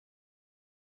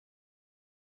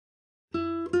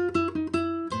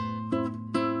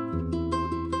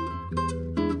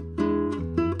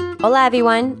Hola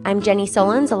everyone, I'm Jenny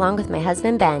Solons along with my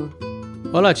husband Ben.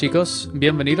 Hola chicos,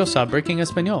 bienvenidos a Breaking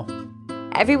Español.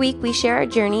 Every week we share our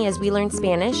journey as we learn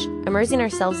Spanish, immersing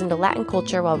ourselves into Latin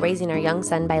culture while raising our young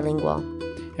son bilingual.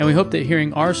 And we hope that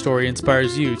hearing our story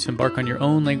inspires you to embark on your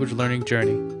own language learning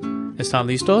journey. ¿Están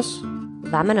listos?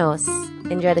 Vámonos.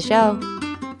 Enjoy the show.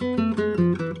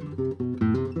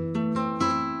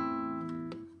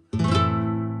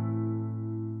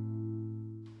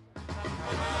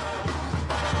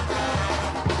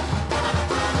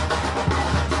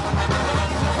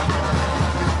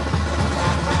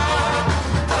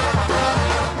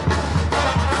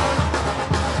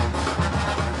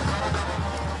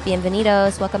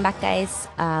 Bienvenidos. Welcome back, guys.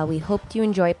 We hope you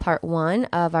enjoy part one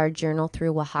of our journal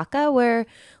through Oaxaca, where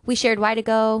we shared why to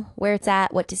go, where it's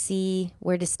at, what to see,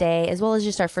 where to stay, as well as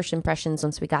just our first impressions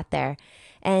once we got there.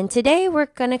 And today we're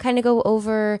going to kind of go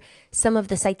over some of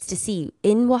the sights to see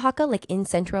in Oaxaca, like in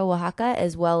central Oaxaca,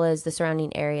 as well as the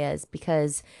surrounding areas,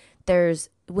 because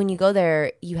when you go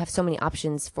there, you have so many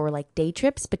options for like day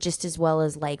trips, but just as well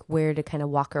as like where to kind of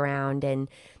walk around and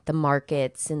the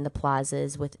markets and the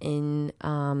plazas within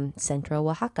central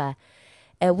Oaxaca.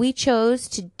 We chose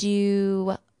to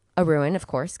do a ruin, of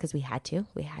course, because we had to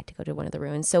go to one of the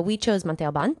ruins. So we chose Monte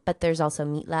Alban, but there's also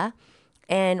Mitla.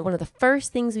 And one of the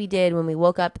first things we did when we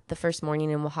woke up the first morning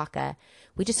in Oaxaca,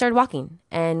 we just started walking,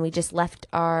 and we just left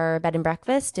our bed and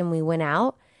breakfast and we went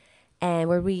out. And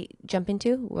where we jump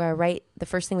into, the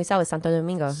first thing we saw was Santo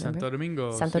Domingo. Santo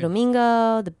Domingo. Santo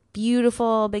Domingo, the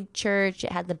beautiful big church.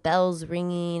 It had the bells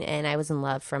ringing, and I was in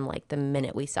love from like the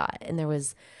minute we saw it. And there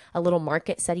was a little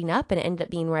market setting up, and it ended up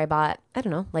being where I bought, I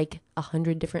don't know, like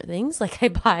 100 different things. Like I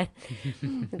bought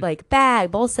like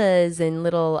bolsas and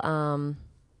little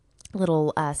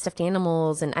stuffed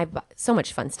animals, and I bought so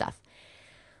much fun stuff.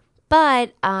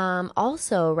 But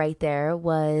also right there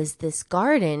was this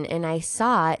garden, and I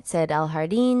saw it said El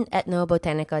Jardín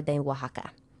Etnobotánico de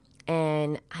Oaxaca.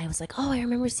 And I was like, oh, I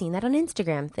remember seeing that on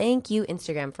Instagram. Thank you,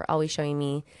 Instagram, for always showing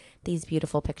me these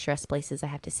beautiful picturesque places I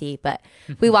have to see. But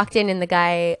we walked in, and the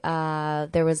guy,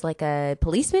 there was like a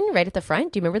policeman right at the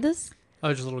front. Do you remember this?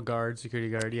 Oh, just a little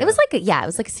security guard. Yeah. It was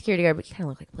like a security guard, but he kind of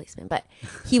looked like a policeman. But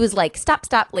he was like, stop,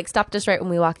 like stopped us right when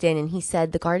we walked in. And he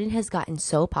said the garden has gotten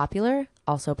so popular,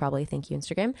 also probably thank you,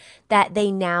 Instagram, that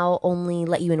they now only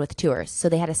let you in with tours. So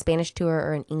they had a Spanish tour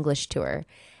or an English tour.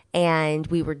 And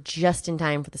we were just in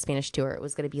time for the Spanish tour. It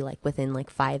was going to be like within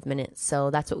like 5 minutes. So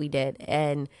that's what we did.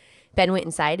 And Ben went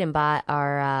inside and bought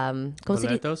our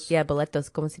boletos.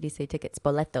 Boletos. ¿Cómo se dice tickets?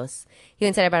 Boletos. He went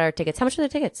inside and bought our tickets. How much are the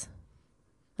tickets?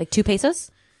 Like 2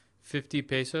 pesos? 50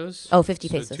 pesos. Oh, 50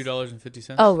 pesos.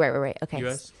 $2.50. Oh, right. Okay.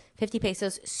 US. 50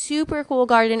 pesos. Super cool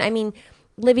garden. I mean,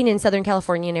 living in Southern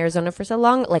California and Arizona for so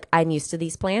long, like I'm used to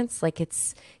these plants. Like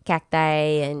it's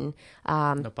cacti and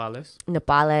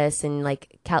nopales and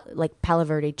like Palo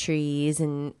Verde trees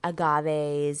and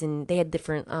agaves, and they had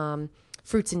different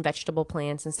fruits and vegetable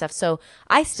plants and stuff. So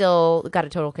I still got a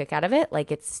total kick out of it.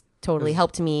 Like it's totally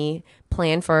helped me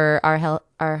plan for our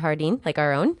jardín, like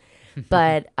our own.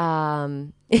 But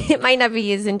it might not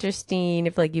be as interesting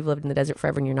if like you've lived in the desert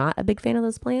forever and you're not a big fan of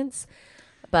those plants.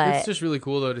 But it's just really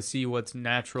cool though to see what's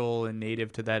natural and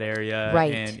native to that area.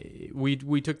 Right. And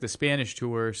we took the Spanish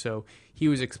tour, so he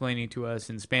was explaining to us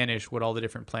in Spanish what all the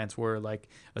different plants were. Like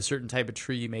a certain type of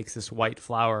tree makes this white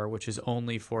flower, which is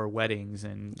only for weddings,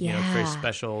 and you know, it's very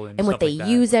special and what they like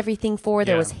use everything for.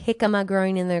 There was jicama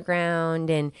growing in the ground,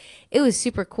 and it was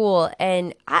super cool.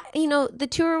 And the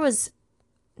tour was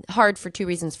hard for 2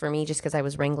 reasons for me, just because I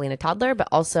was wrangling a toddler, but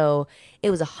also it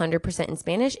was 100% in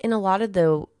Spanish, and a lot of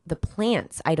the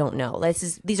plants I don't know.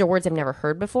 These are words I've never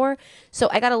heard before, so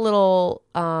I got a little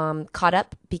caught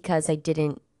up because I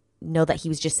didn't know that he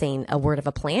was just saying a word of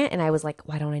a plant, and I was like,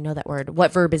 why don't I know that word?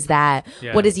 What verb is that?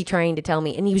 What is he trying to tell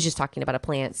me? And he was just talking about a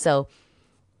plant. So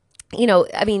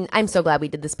I mean, I'm so glad we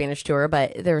did the Spanish tour,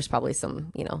 but there was probably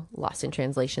some lost in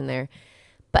translation there.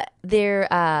 But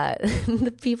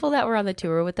the people that were on the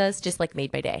tour with us just like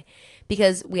made my day,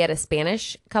 because we had a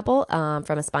Spanish couple from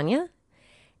España,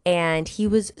 and he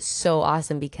was so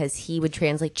awesome because he would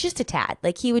translate just a tad.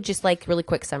 Like he would just like really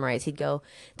quick summarize. He'd go,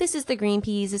 this is the green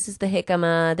peas, this is the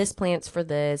jicama, this plant's for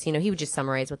this. He would just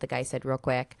summarize what the guy said real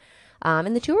quick.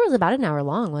 And the tour was about an hour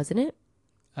long, wasn't it?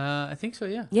 I think so,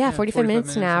 yeah. Yeah, 45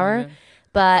 minutes, an hour. Yeah.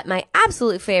 But my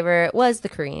absolute favorite was the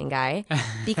Korean guy,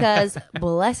 because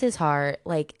bless his heart,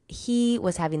 like he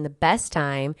was having the best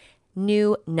time,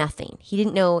 knew nothing. He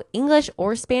didn't know English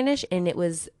or Spanish, and it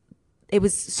was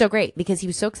so great because he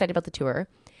was so excited about the tour.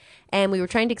 And we were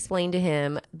trying to explain to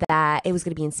him that it was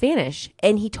going to be in Spanish,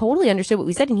 and he totally understood what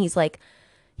we said. And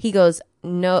he goes,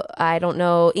 I don't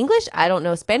know English. I don't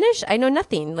know Spanish. I know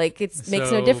nothing. Like it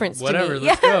makes no So difference to whatever, me.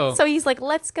 let's Yeah. go. So he's like,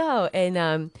 let's go.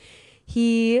 And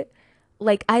he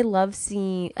like I love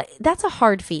seeing that's a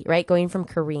hard feat, right? Going from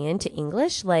Korean to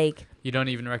English. Like, You don't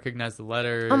even recognize the oh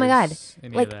my God. letters, any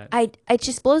of Like that. it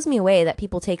just blows me away that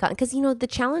people take on because the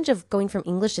challenge of going from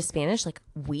English to Spanish, like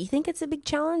we think it's a big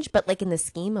challenge, but like in the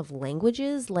scheme of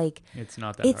languages, like It's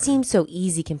not that it hard. seems so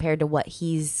easy compared to what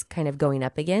he's kind of going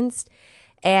up against.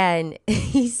 And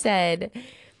he said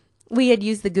we had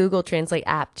used the Google Translate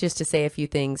app just to say a few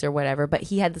things or whatever, but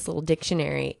he had this little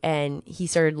dictionary and he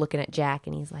started looking at Jack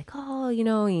and he's like, oh,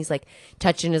 and he's like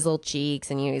touching his little cheeks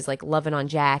and he's like loving on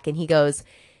Jack. And he goes,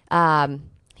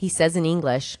 he says in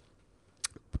English,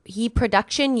 he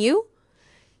production you?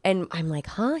 And I'm like,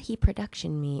 huh? He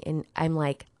production me. And I'm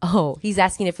like, oh, he's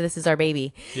asking if this is our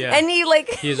baby. Yeah. And he like,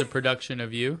 He is a production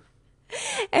of you.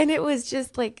 and it was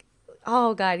just like,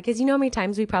 oh God. Because you know how many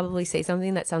times we probably say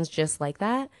something that sounds just like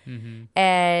that? Mm-hmm.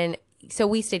 And so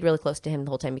we stayed really close to him the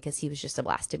whole time because he was just a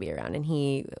blast to be around and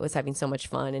he was having so much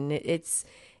fun. And it's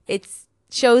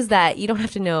shows that you don't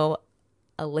have to know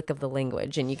a lick of the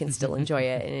language and you can still enjoy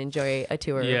it and enjoy a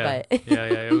tour. Yeah. But Yeah,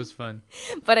 it was fun.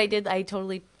 but I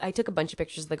took a bunch of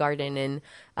pictures of the garden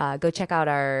and go check out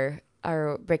our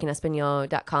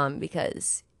breakingespanol.com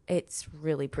because it's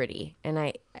really pretty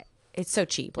and it's so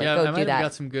cheap. Like Yeah, go I do might have that.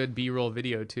 got some good B-roll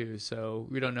video too, so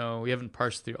we don't know. We haven't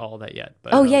parsed through all that yet,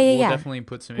 but Oh, yeah, we'll yeah. definitely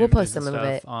put some We'll images post and some of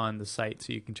stuff it. on the site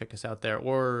so you can check us out there,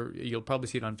 or you'll probably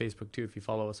see it on Facebook too if you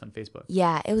follow us on Facebook.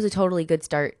 Yeah, it was a totally good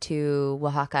start to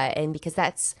Oaxaca. And because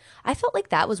I felt like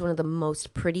that was one of the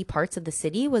most pretty parts of the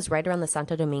city was right around the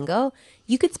Santo Domingo.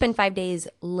 You could spend 5 days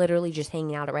literally just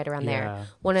hanging out right around there. Yeah,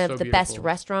 One of so the best beautiful.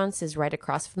 restaurants is right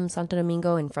across from Santo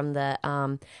Domingo and from the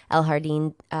El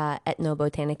Jardín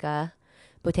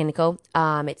Botanico.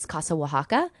 It's Casa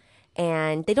Oaxaca.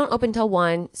 And they don't open till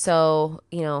 1. So,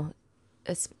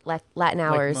 it's Latin Like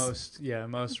hours.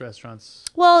 most restaurants.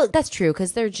 Well, that's true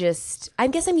because they're just. I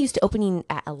guess I'm used to opening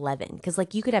at 11 because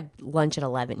like you could have lunch at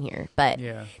 11 here, but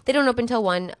Yeah. they don't open till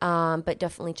 1. But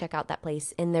definitely check out that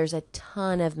place, and there's a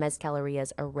ton of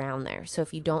mezcalerias around there. So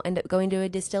if you don't end up going to a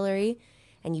distillery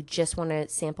and you just want to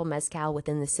sample mezcal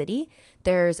within the city,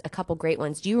 there's a couple great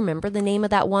ones. Do you remember the name of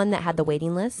that one that had the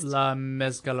waiting list? La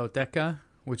Mezcaloteca,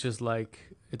 which is like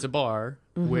it's a bar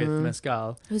with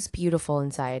mezcal. It was beautiful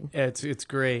inside. It's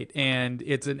great, and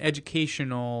it's an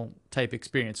educational type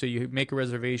experience. So you make a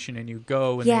reservation and you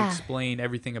go, and they explain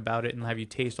everything about it and have you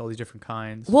taste all these different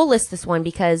kinds. We'll list this one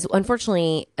because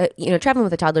unfortunately, traveling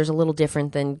with a toddler is a little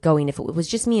different than going if it was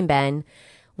just me and Ben.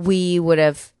 We would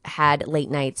have had late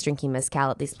nights drinking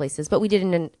mezcal at these places, but we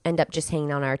didn't end up just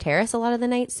hanging on our terrace a lot of the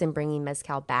nights and bringing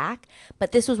mezcal back.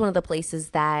 But this was one of the places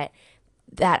that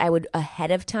I would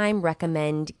ahead of time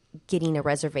recommend getting a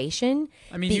reservation.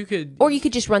 I mean, you could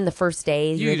just run the first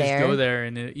day you you're could just there. go there,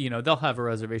 and they'll have a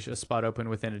reservation, a spot open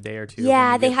within a day or two.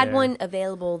 Yeah, when they you get had there. one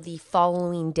available the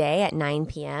following day at 9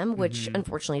 p.m., which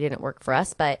unfortunately didn't work for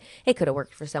us, but it could have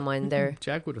worked for someone there.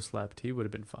 Jack would have slept. He would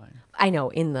have been fine. I know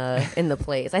in the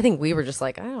place. I think we were just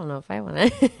like, I don't know if I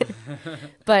want to.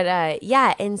 But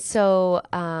yeah, and so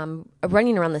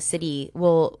running around the city,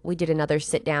 we did another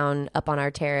sit down up on our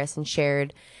terrace and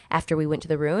shared after we went to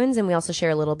the ruins, and we also share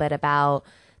a little bit about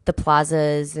the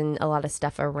plazas and a lot of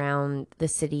stuff around the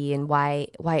city and why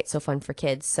it's so fun for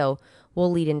kids. So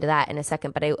we'll lead into that in a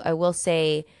second. But I will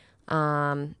say,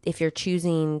 if you're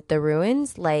choosing the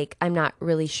ruins, like I'm not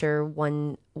really sure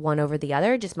one over the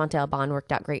other. Just Monte Alban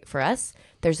worked out great for us.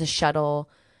 There's a shuttle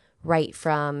right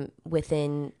from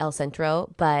within El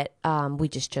Centro, but we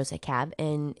just chose a cab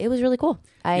and it was really cool.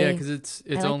 Yeah, because it's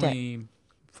liked only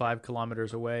 5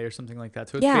 kilometers away or something like that.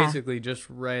 So it's Yeah. basically just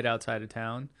right outside of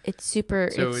town. It's super.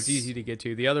 So it's easy to get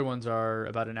to. The other ones are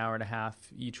about an hour and a half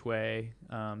each way.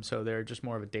 So they're just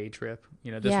more of a day trip.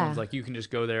 This Yeah. one's like you can just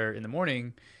go there in the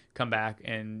morning, come back,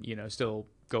 and still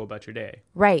go about your day.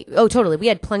 Right. Oh, totally. We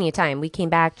had plenty of time. We came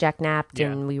back, Jack napped,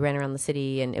 Yeah. and we ran around the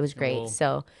city, and it was great. We'll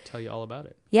So tell you all about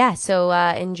it. yeah. So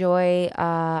enjoy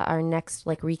our next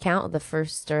recount of the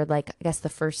first, or I guess the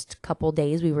first couple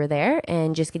days we were there,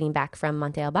 and just getting back from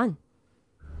Monte Alban.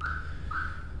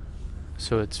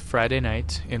 So it's Friday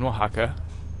night in Oaxaca.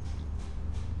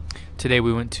 Today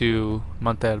we went to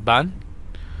Monte Alban.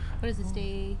 What is this,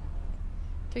 day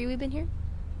 3 we've been here?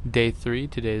 Day 3.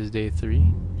 Today is day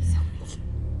 3.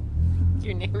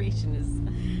 Your narration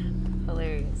is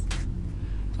hilarious.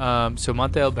 So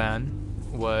Monte Alban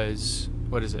was,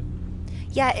 what is it?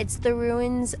 Yeah, it's the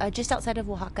ruins just outside of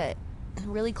Oaxaca,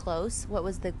 really close. What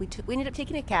was we ended up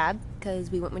taking a cab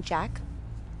because we went with Jack.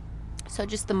 So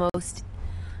just the most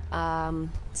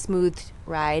smooth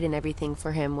ride, and everything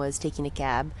for him was taking a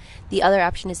cab. The other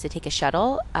option is to take a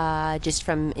shuttle, just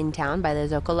from in town by the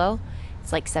Zocalo.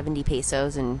 It's like 70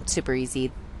 pesos and super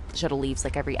easy. The shuttle leaves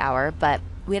like every hour, but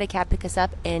we had a cab pick us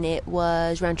up, and it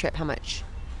was round trip. How much?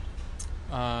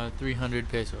 300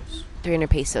 pesos. 300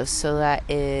 pesos. So that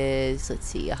is, let's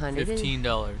see, $15.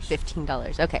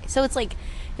 $15. Okay, so it's like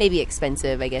maybe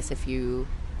expensive, I guess, if you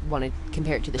want to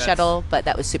compare it to the That's- shuttle, but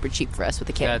that was super cheap for us with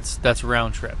the kid. That's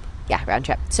round trip. Yeah, round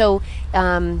trip. So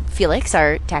Felix,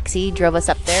 our taxi, drove us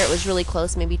up there. It was really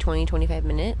close, maybe 20, 25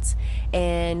 minutes.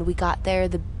 And we got there.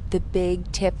 The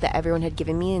big tip that everyone had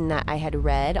given me and that I had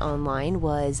read online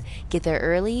was get there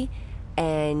early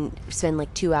and spend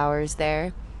like 2 hours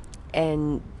there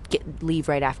and leave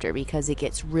right after, because it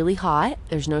gets really hot.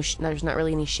 There's not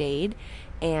really any shade,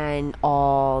 and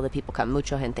all the people come.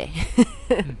 Mucho gente.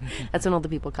 That's when all the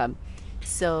people come.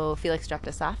 So Felix dropped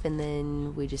us off, and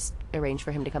then we just arranged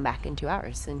for him to come back in 2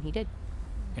 hours, and he did.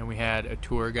 And we had a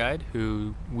tour guide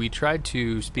who we tried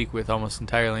to speak with almost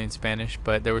entirely in Spanish,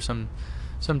 but there were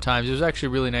sometimes it was actually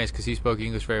really nice because he spoke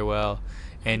English very well.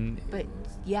 But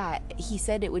yeah, he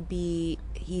said it would be.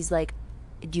 He's like,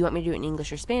 "Do you want me to do it in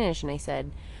English or Spanish?" And I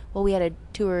said, "Well, we had a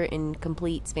tour in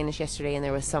complete Spanish yesterday, and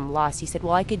there was some lost." He said,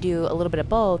 "Well, I could do a little bit of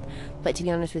both, but to be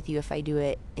honest with you, if I do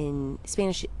it in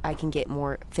Spanish, I can fit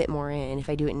more in. If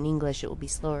I do it in English, it will be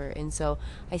slower." And so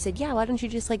I said, "Yeah, why don't you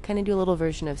just like kind of do a little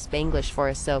version of Spanglish for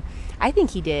us?" So I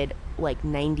think he did like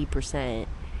 90%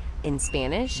 in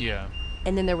Spanish. Yeah.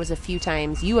 And then there was a few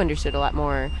times you understood a lot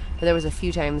more, but there was a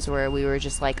few times where we were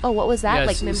just like, "Oh, what was that?" Yeah,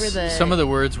 like, remember some of the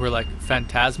words were like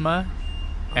phantasma,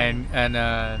 and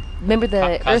remember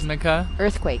the cosmica,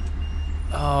 earthquake?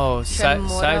 Oh,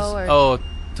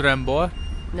 trembor.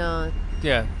 No,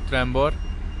 Yeah, trembor.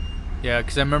 Yeah,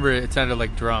 because I remember it sounded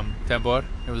like drum. Tambor.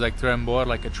 It was like trembor,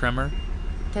 like a tremor.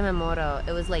 Temamoro.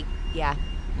 It was like, yeah.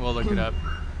 We'll look it up.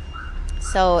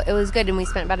 So it was good, and we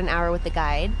spent about an hour with the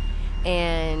guide,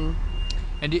 and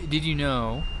did you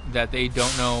know that they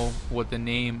don't know what the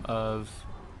name of...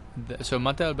 So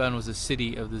Monte Alban was a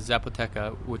city of the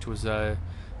Zapoteca, which was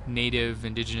native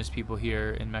indigenous people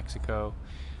here in Mexico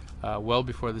well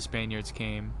before the Spaniards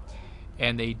came.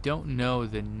 And they don't know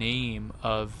the name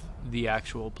of the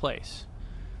actual place.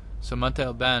 So Monte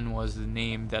Alban was the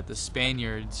name that the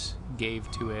Spaniards gave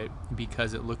to it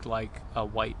because it looked like a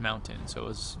white mountain. So it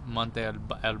was Monte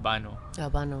Albano.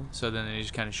 Albano. So then they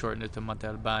just kind of shortened it to Monte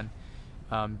Alban.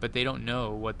 But they don't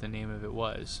know what the name of it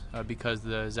was because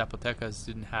the Zapotecas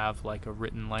didn't have like a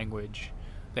written language.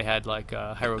 They had like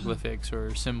hieroglyphics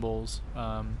or symbols,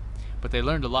 but they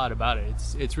learned a lot about it.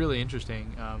 It's really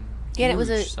interesting. Yeah, it was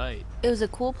a site. It was a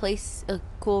cool place,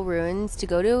 cool ruins to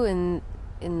go to in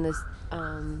this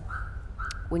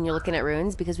when you're looking at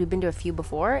ruins, because we've been to a few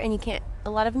before, and a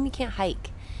lot of them you can't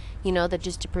hike. You know, that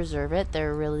just to preserve it,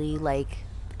 they're really like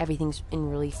everything's in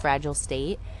really fragile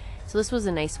state. So this was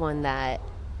a nice one that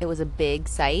it was a big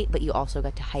site, but you also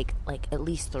got to hike like at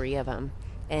least 3 of them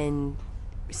and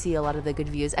see a lot of the good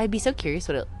views. I'd be so curious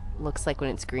what it looks like when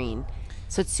it's green.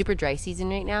 So it's super dry season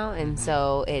right now, and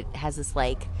so it has this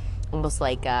like almost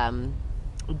like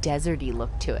deserty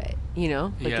look to it, you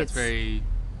know? Like yeah, it's very,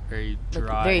 very dry,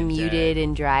 like very muted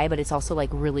and dry, but it's also like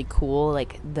really cool,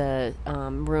 like the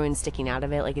ruins sticking out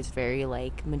of it, like it's very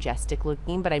like majestic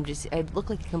looking, but it looked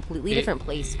like a completely different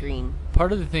place green.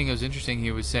 Part of the thing that was interesting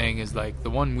he was saying is like the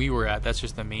one we were at, that's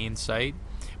just the main site,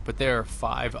 but there are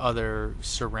 5 other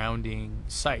surrounding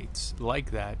sites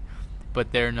like that,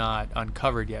 but they're not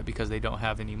uncovered yet because they don't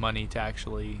have any money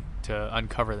to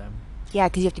uncover them. Yeah,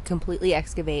 because you have to completely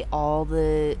excavate all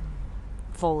the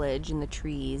foliage and the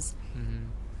trees,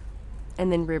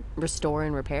 and then restore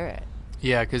and repair it.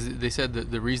 Yeah, because they said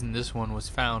that the reason this one was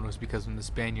found was because when the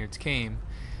Spaniards came,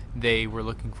 they were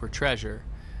looking for treasure,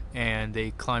 and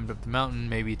they climbed up the mountain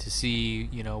maybe to see,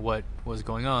 what was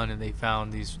going on, and they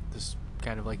found this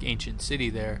kind of like ancient city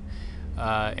there,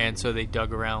 and so they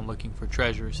dug around looking for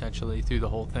treasure essentially through the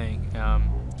whole thing.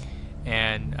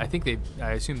 And I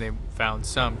assume they found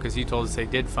some, because he told us they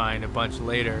did find a bunch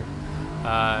later.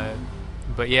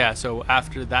 But yeah, so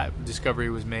after that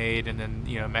discovery was made, and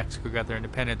then Mexico got their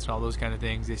independence and all those kind of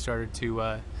things, they started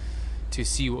to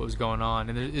see what was going on.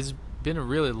 And there's been a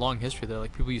really long history there.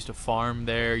 Like people used to farm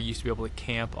there, you used to be able to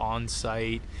camp on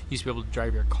site, you used to be able to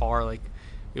drive your car like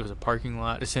it was a parking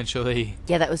lot essentially.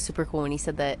 Yeah, that was super cool when he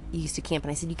said that you used to camp,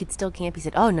 and I said you could still camp. He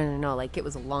said, "Oh no, like it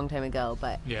was a long time ago."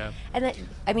 But yeah, and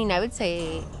I would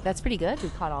say that's pretty good. We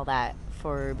caught all that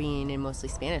for being in mostly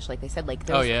Spanish, like they said. Like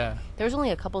there was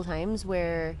only a couple times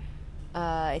where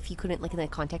if you couldn't, like in the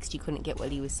context, you couldn't get what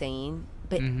he was saying,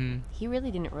 But he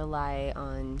really didn't rely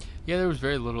on. Yeah, there was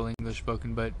very little English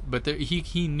spoken, but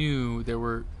he knew there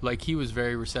were, like, he was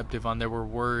very receptive on, there were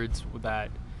words that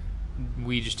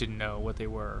we just didn't know what they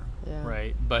were, Yeah.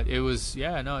 right? But it was,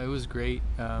 yeah, no, it was great.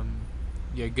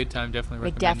 Yeah, good time. Definitely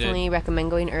I recommend definitely it.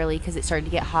 recommend going early because it started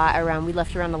to get hot around. We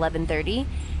left around 11:30,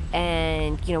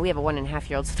 and we have a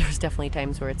 1.5-year-old, so there's definitely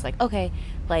times where it's like, okay,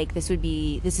 like this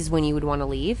is when you would want to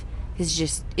leave.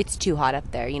 It's too hot up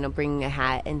there. Bring a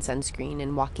hat and sunscreen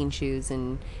and walking shoes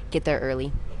and get there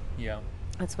early. Yeah,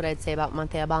 That's what I'd say about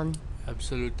Monteaban.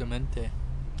 absolutamente.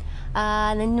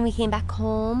 And then we came back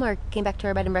home, or came back to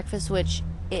our bed and breakfast, which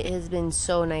it has been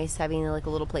so nice having like a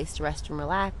little place to rest and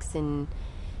relax and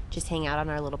just hang out on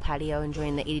our little patio,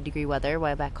 enjoying the 80-degree weather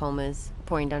while back home is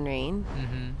pouring down rain.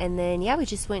 And then, we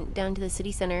just went down to the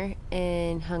city center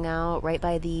and hung out right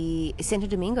by the Santo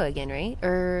Domingo again, right?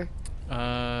 Or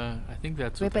I think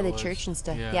that's right what by that the was. church and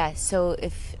stuff. Yeah. Yeah. So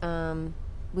if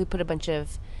we put a bunch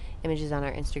of images on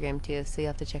our Instagram too, so you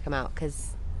have to check them out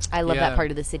because I love that Yeah.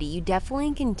 part of the city. You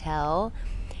definitely can tell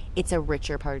it's a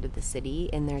richer part of the city,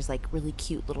 and there's like really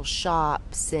cute little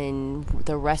shops, and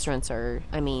the restaurants are,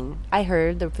 I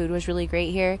heard the food was really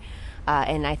great here,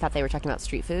 and I thought they were talking about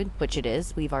street food, which it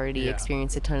is. We've already Yeah.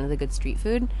 experienced a ton of the good street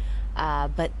food,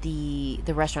 but the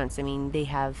restaurants, they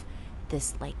have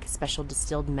this like special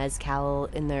distilled mezcal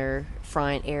in their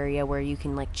front area where you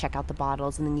can like check out the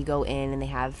bottles, and then you go in and they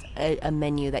have a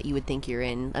menu that you would think you're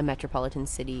in a metropolitan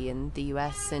city in the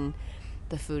US, and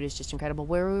the food is just incredible.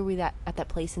 Where were we at that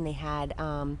place? And they had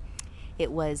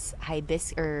it was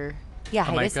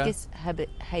Jamaica?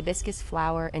 hibiscus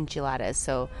flower enchiladas.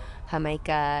 So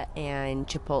Jamaica and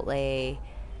chipotle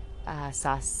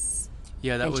sauce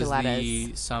Yeah, that enchiladas. was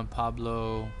the San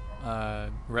Pablo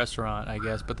restaurant, I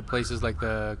guess. But the place is like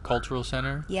the cultural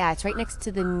center. Yeah, it's right next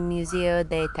to the Museo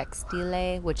de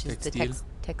Textile, which is the Textil.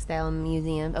 textile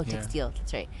museum. Oh, Yeah. textile.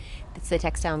 That's right. It's the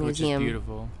textile Which is museum.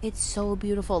 beautiful. It's so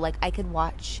beautiful. Like I could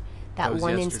watch That that was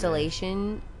one yesterday.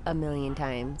 installation a million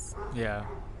times. Yeah,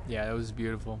 yeah, it was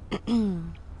beautiful.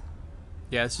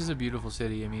 Yeah, it's just a beautiful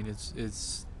city. I mean,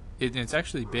 it's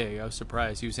actually big. I was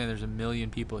surprised. He was saying there's 1 million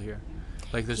people here.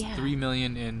 Like there's Yeah. 3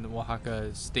 million in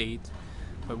Oaxaca state,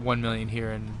 but 1 million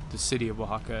here in the city of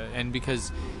Oaxaca. And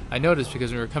because I noticed,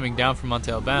 because we were coming down from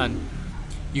Monte Alban,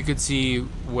 you could see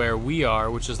where we are,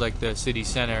 which is like the city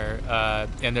center,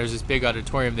 and there's this big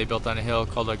auditorium they built on a hill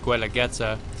called like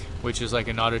Guelaguetza, which is like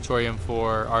an auditorium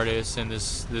for artists, and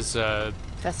this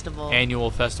Festival. annual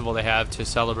festival they have to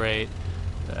celebrate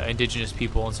indigenous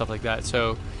people and stuff like that.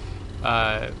 So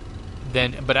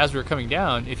but as we were coming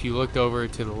down, if you looked over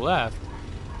to the left,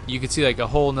 you could see like a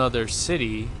whole nother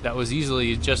city that was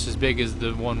easily just as big as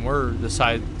the one the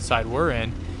side we're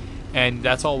in, and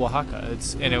that's all Oaxaca.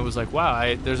 And it was like,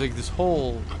 wow, there's like this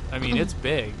whole, I mean, it's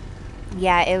big.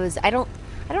 Yeah, it was. I don't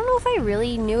know if I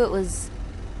really knew it was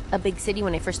a big city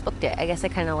when I first booked it. I guess I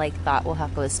kind of like thought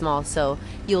Oaxaca was small. So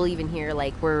you'll even hear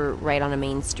like we're right on a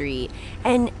main street,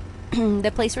 and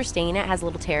the place we're staying at has a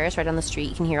little terrace right on the street.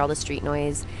 You can hear all the street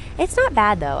noise. It's not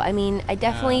bad though. I mean, I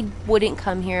definitely wouldn't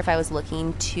come here if I was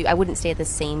looking to. I wouldn't stay at the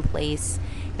same place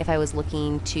if I was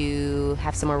looking to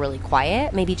have somewhere really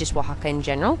quiet. Maybe just Oaxaca in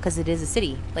general, because it is a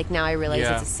city. Like now I realize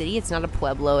Yeah. it's a city. It's not a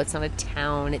pueblo. It's not a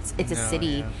town. It's a No,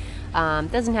 city. yeah.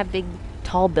 It doesn't have big,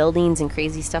 tall buildings and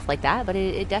crazy stuff like that, but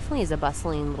it definitely is a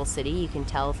bustling little city. You can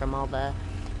tell from all the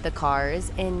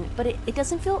cars, but it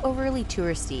doesn't feel overly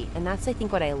touristy, and that's I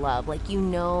think what I love. Like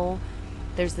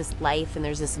there's this life and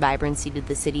there's this vibrancy to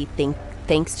the city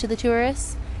thanks to the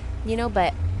tourists,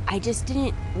 but I just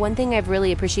didn't. One thing I've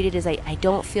really appreciated is I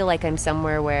don't feel like I'm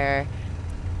somewhere where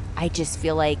I just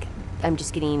feel like I'm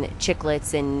just getting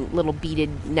chiclets and little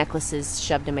beaded necklaces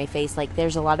shoved in my face. Like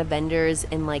there's a lot of vendors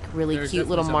and like really There's cute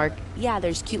little definitely some yeah,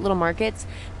 there's cute little markets,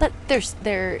 but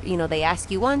they're they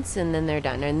ask you once and then they're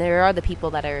done. And there are the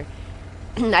people that are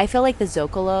I feel like the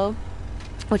Zocalo,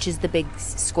 which is the big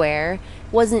square,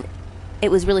 it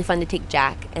was really fun to take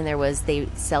Jack, and they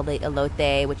sell the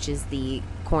elote, which is the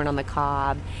corn on the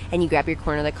cob, and you grab your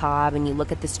corn on the cob and you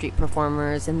look at the street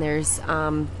performers, and there's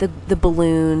the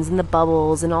balloons and the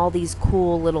bubbles and all these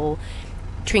cool little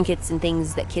trinkets and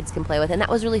things that kids can play with, and that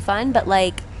was really fun. But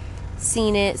like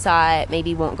saw it,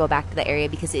 maybe won't go back to the area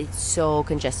because it's so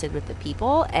congested with the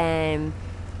people, and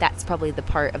that's probably the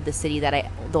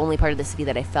only part of the city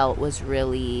that I felt was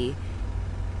really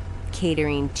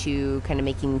catering to kind of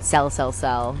making sell.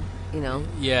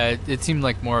 Yeah, it seemed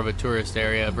like more of a tourist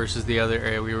area versus the other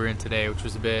area we were in today, which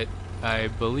was a bit, I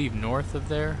believe, north of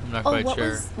there. I'm not quite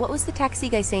sure. What was the taxi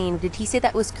guy saying? Did he say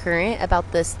that was current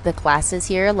about the classes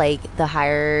here, like the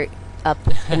higher up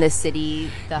in the city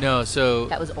No, so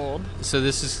that was old?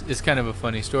 this is kind of a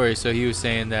funny story. So he was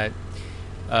saying that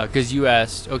because you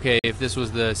asked, okay, if this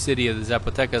was the city of the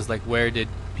Zapotecas, like where did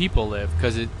people live?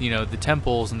 Because the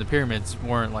temples and the pyramids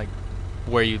weren't like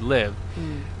where you'd live.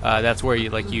 That's where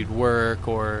you'd work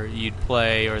or you'd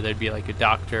play, or there'd be like a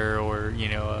doctor or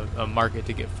a market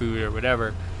to get food or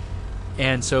whatever.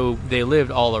 And so they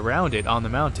lived all around it on the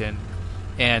mountain,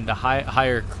 and the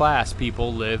higher class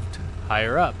people lived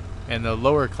higher up, and the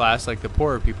lower class, like the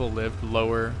poorer people, lived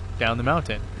lower down the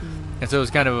mountain. And so it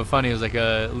was kind of it was like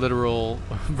a literal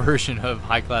version of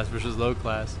high class versus low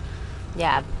class.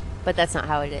 Yeah, but that's not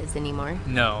how it is anymore.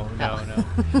 No.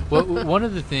 Well, one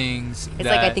of the things it's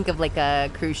like, I think of like a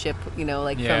cruise ship,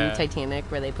 like Yeah. from Titanic,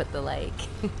 where they put the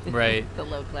right, the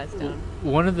low class down.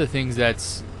 one of the things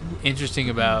that's interesting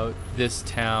about this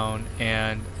town,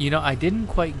 and I didn't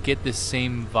quite get the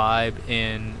same vibe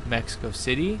in Mexico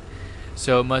City,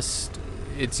 so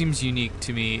it seems unique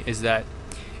to me, is that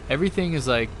everything is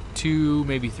like 2,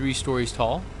 maybe 3 stories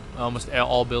tall. Almost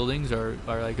all buildings are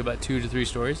like about 2 to 3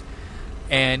 stories,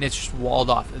 and it's just walled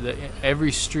off.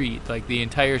 Every street, like the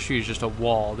entire street, is just a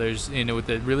wall. There's with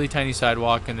a really tiny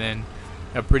sidewalk and then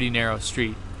a pretty narrow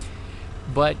street.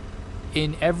 But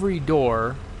in every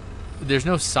door, there's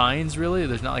no signs really.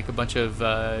 There's not like a bunch of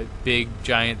big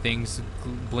giant things,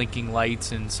 blinking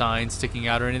lights and signs sticking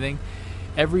out or anything.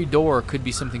 Every door could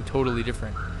be something totally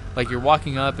different. Like you're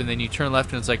walking up and then you turn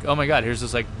left and it's like, oh my god, here's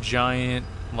this like giant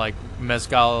like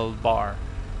mezcal bar,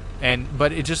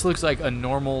 but it just looks like a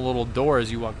normal little door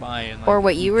as you walk by, and like, or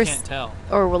what you were can't tell.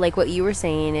 Or like what you were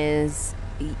saying is,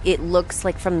 it looks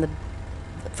like from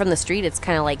the street, it's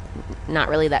kind of like not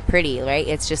really that pretty, right?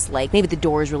 It's just like maybe the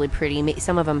door is really pretty.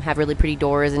 Some of them have really pretty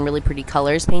doors and really pretty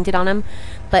colors painted on them,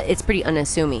 but it's pretty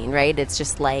unassuming, right? It's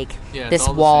just like this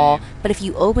wall. But if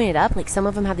you open it up, like some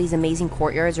of them have these amazing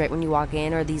courtyards right when you walk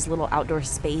in, or these little outdoor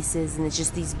spaces, and it's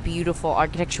just these beautiful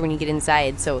architecture when you get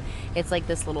inside. So it's like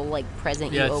this little like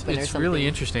present you open or something. It's really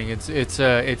interesting.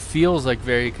 It feels like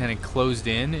very kind of closed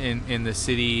in the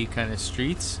city kind of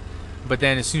streets. But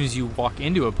then as soon as you walk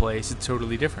into a place, it's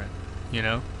totally different,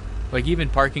 Like even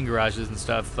parking garages and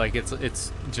stuff, like it's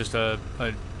just a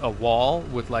wall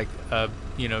with like a,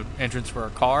 entrance for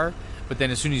a car. But then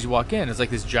as soon as you walk in, it's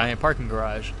like this giant parking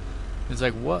garage. It's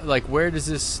like, what? Like, where does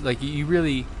this, like, you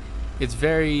really, it's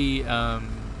very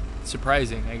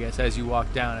surprising, I guess, as you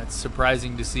walk down. It's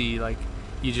surprising to see, like,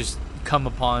 you just come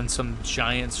upon some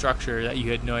giant structure that you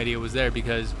had no idea was there,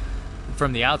 because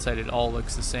from the outside it all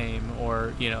looks the same,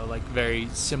 or like very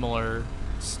similar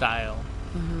style.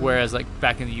 Whereas like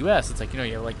back in the US, it's like you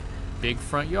have like big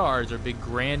front yards or big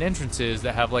grand entrances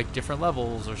that have like different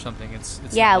levels or something. It's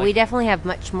we definitely have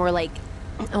much more like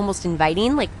almost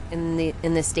inviting. Like in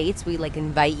the States, we like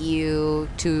invite you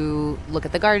to look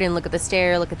at the garden, look at the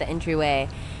stair, look at the entryway,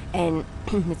 and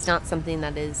it's not something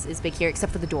that is big here,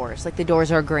 except for the doors. Like the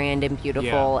doors are grand and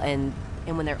beautiful, and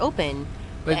when they're open,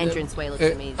 the entranceway looks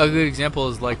amazing. A good example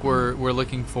is like we're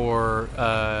looking for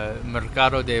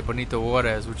Mercado de Benito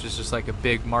Juarez, which is just like a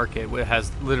big market. It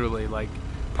has literally like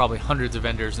probably hundreds of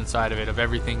vendors inside of it, of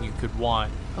everything you could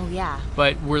want. Oh yeah.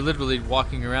 But we're literally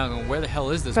walking around going, where the hell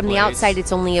is this From place? the outside,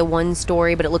 it's only a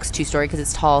 1-story, but it looks 2-story because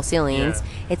it's tall ceilings.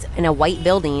 Yeah. It's in a white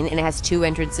building, and it has 2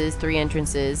 entrances, 3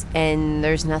 entrances, and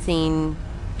there's nothing.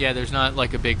 Yeah, there's not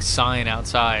like a big sign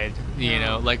outside.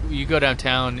 Like you go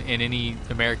downtown in any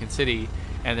American city,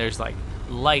 and there's like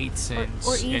lights and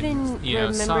or even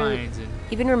and, signs. And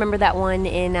even remember that one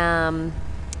in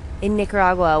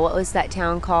Nicaragua. What was that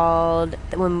town called?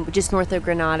 When just north of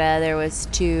Granada, there was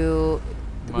 2.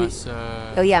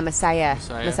 Messiah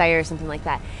or something like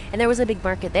that. And there was a big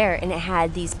market there, and it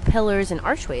had these pillars and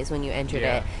archways when you entered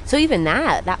it. So even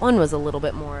that one was a little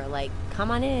bit more like, come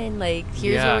on in, like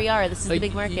here's where we are. This is like, the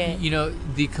big market.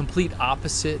 The complete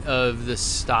opposite of the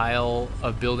style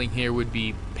of building here would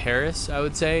be Paris, I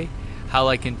would say. How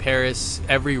like in Paris,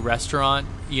 every restaurant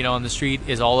on the street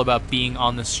is all about being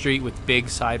on the street with big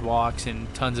sidewalks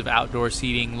and tons of outdoor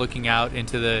seating, looking out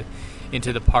into the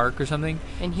park or something.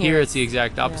 And here it's the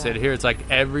exact opposite. Here it's like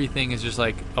everything is just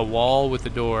like a wall with a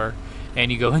door,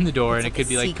 and you go in the door, and it could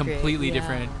be like completely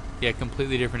different. Yeah,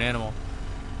 completely different animal.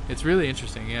 It's really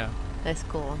interesting. Yeah. That's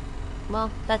cool. Well,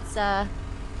 that's a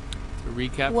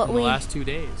recap from the last 2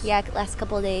 days. Yeah, last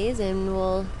couple of days, and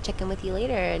we'll check in with you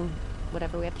later and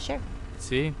whatever we have to share.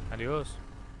 Sí, adios.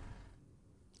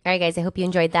 All right, guys, I hope you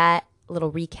enjoyed that little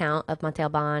recount of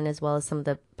Montalban, as well as some of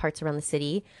the parts around the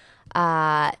city.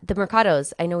 The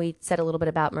mercados, I know we said a little bit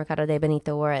about Mercado de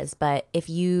Benito Juarez, but if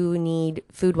you need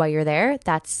food while you're there,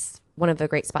 that's one of the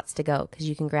great spots to go, because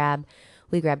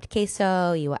we grabbed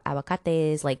queso,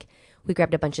 aguacates, like we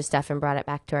grabbed a bunch of stuff and brought it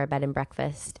back to our bed and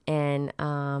breakfast. And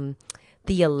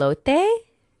the elote,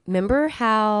 remember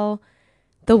how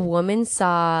the woman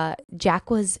saw Jack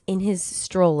was in his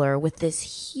stroller with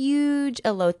this huge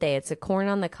elote. It's a corn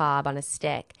on the cob on a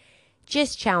stick,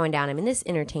 just chowing down him. And this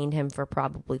entertained him for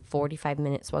probably 45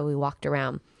 minutes while we walked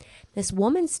around. This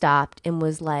woman stopped and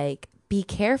was like, be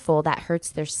careful, that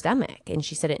hurts their stomach. And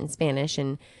she said it in Spanish.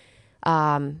 And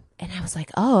I was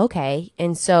like, oh, okay.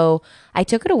 And so I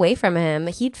took it away from him.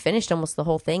 He'd finished almost the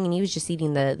whole thing and he was just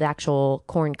eating the actual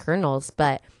corn kernels.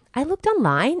 But I looked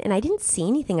online and I didn't see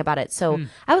anything about it. So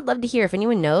I would love to hear if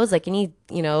anyone knows, like any,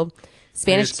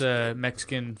 Spanish. It's a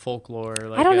Mexican folklore.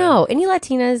 Like I don't know. Any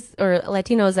Latinas or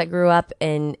Latinos that grew up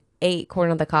and ate corn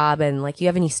on the cob and like you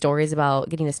have any stories about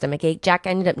getting a stomach ache? Jack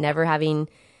ended up never having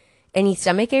any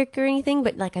stomach ache or anything,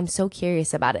 but like I'm so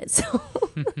curious about it. So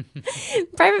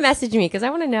private message me because I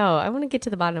want to know. I want to get to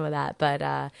the bottom of that. But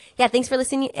yeah, thanks for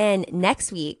listening. And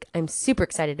next week, I'm super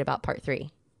excited about part 3.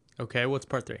 Okay, what's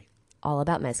part 3? All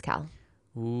about mezcal.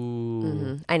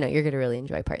 Ooh. I know you're going to really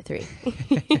enjoy part 3.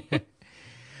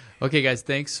 Okay, guys,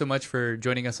 thanks so much for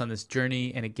joining us on this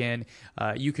journey. And again,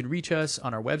 you can reach us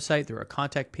on our website through our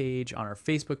contact page, on our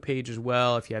Facebook page as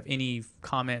well. If you have any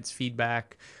comments,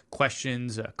 feedback,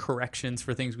 questions, corrections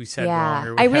for things we said wrong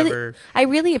or whatever. I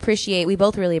really appreciate, we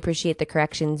both really appreciate the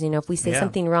corrections. If we say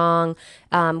something wrong,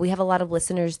 we have a lot of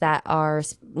listeners that are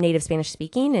native Spanish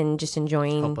speaking and just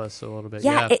enjoying. Help us a little bit.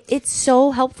 Yeah, it's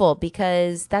so helpful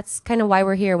because that's kind of why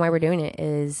we're here and why we're doing it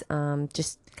is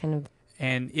just kind of.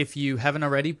 And if you haven't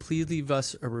already, please leave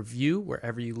us a review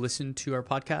wherever you listen to our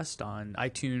podcast on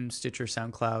iTunes, Stitcher,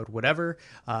 SoundCloud, whatever,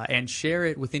 and share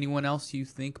it with anyone else you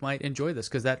think might enjoy this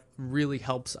because that really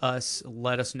helps us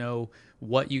let us know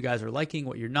what you guys are liking,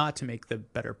 what you're not, to make the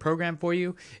better program for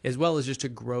you, as well as just to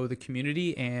grow the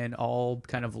community and all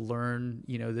kind of learn,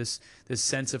 this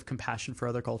sense of compassion for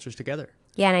other cultures together.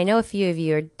 Yeah, and I know a few of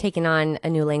you are taking on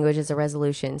a new language as a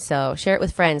resolution, so share it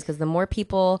with friends because the more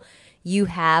people you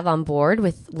have on board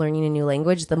with learning a new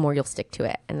language, the more you'll stick to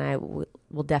it. And I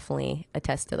will definitely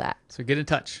attest to that. So get in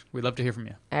touch. We'd love to hear from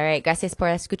you. All right. Gracias por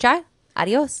escuchar.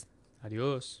 Adiós.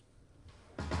 Adiós.